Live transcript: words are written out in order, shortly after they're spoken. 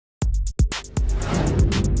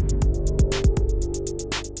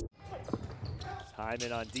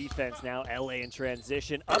Hyman on defense now. LA in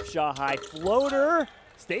transition. Upshaw high floater.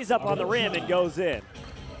 Stays up on the rim and goes in.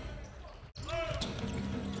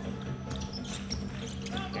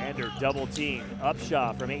 Gander double team.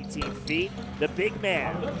 Upshaw from 18 feet. The big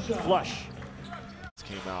man. Flush.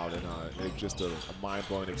 Came out and it's just a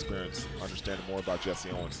mind-blowing experience understanding more about Jesse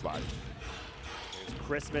Owens' life. There's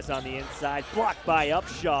Christmas on the inside, blocked by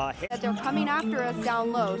Upshaw. They're coming after us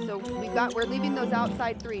down low, so we're leaving those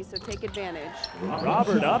outside threes, so take advantage.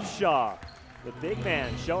 Robert Upshaw, the big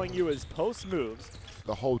man, showing you his post moves.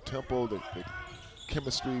 The whole tempo, the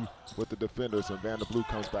chemistry with the defenders when Vanderblue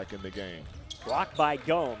comes back in the game. Blocked by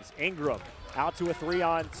Gomes. Ingram out to a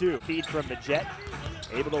 3-on-2. Feed from the Jet,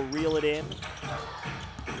 able to reel it in.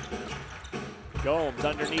 Gomes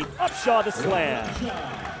underneath, Upshaw the slam.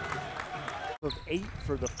 Of 8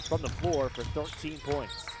 from the floor for 13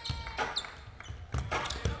 points.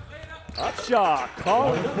 Upshaw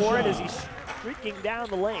calling for it as he's streaking down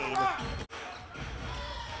the lane.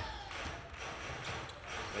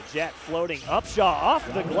 The Jet floating, Upshaw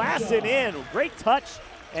off the glass and in. Great touch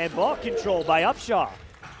and ball control by Upshaw.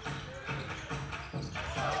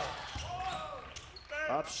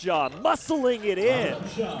 Upshaw muscling it in.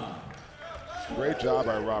 Great job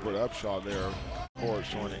by Robert Upshaw there, court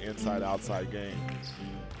showing an inside-outside game.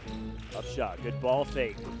 Upshaw, good ball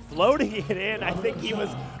fake. Floating it in. I think he was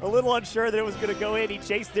a little unsure that it was going to go in. He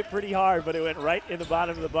chased it pretty hard, but it went right in the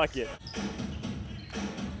bottom of the bucket.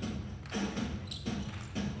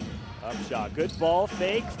 Upshaw, good ball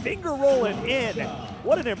fake. Finger rolling in.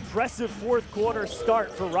 What an impressive fourth quarter start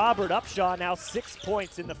for Robert Upshaw. Now 6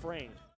 points in the frame.